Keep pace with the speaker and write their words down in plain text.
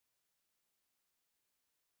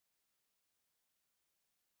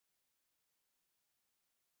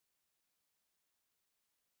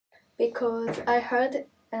because I heard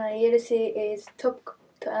ELC is top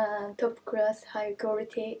class high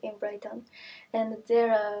quality in Brighton, and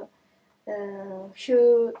there are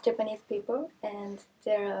few Japanese people and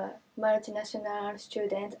there are multinational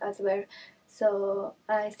students as well. So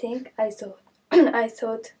I think I thought I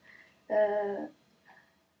thought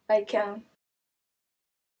I can.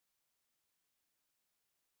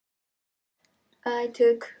 I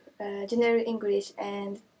took General English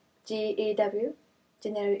and GEW,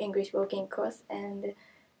 General English Working Course, and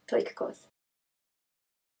TOEIC course.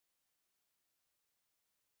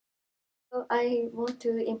 So I want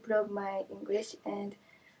to improve my English, and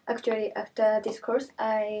actually after this course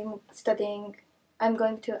I'm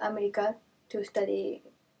going to America to study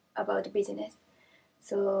about business.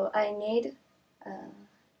 So I need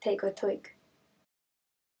take a TOEIC.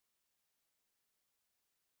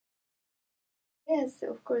 Yes,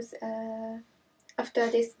 of course.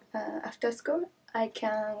 After school, I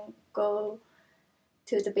can go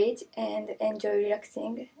to the beach and enjoy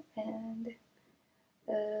relaxing, uh,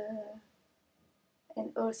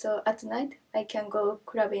 and also at night I can go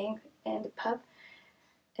clubbing and pub,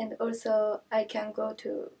 and also I can go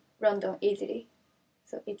to London easily.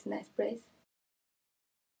 So it's a nice place.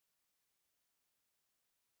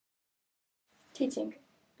 Teaching,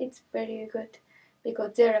 it's very good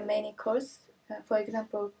because there are many courses. For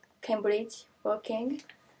example, Cambridge, Working,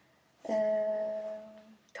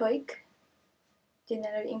 TOEIC,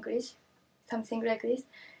 General English, something like this.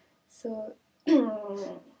 So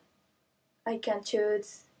I can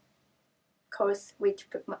choose course which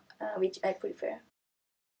I prefer.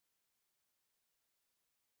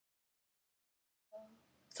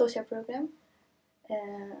 Social program,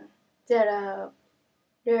 there are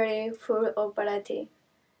really full of variety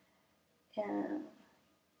uh,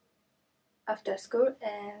 after school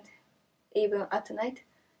and even at night.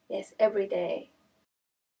 Yes, every day.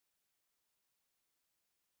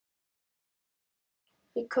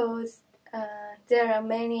 Because there are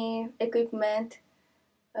many equipment,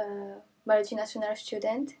 multinational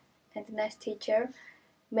student and nice teacher,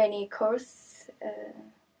 many course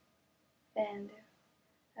and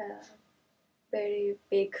very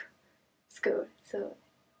big school. So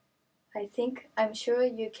I'm sure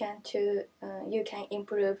you can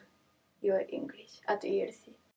improve your English at ELC.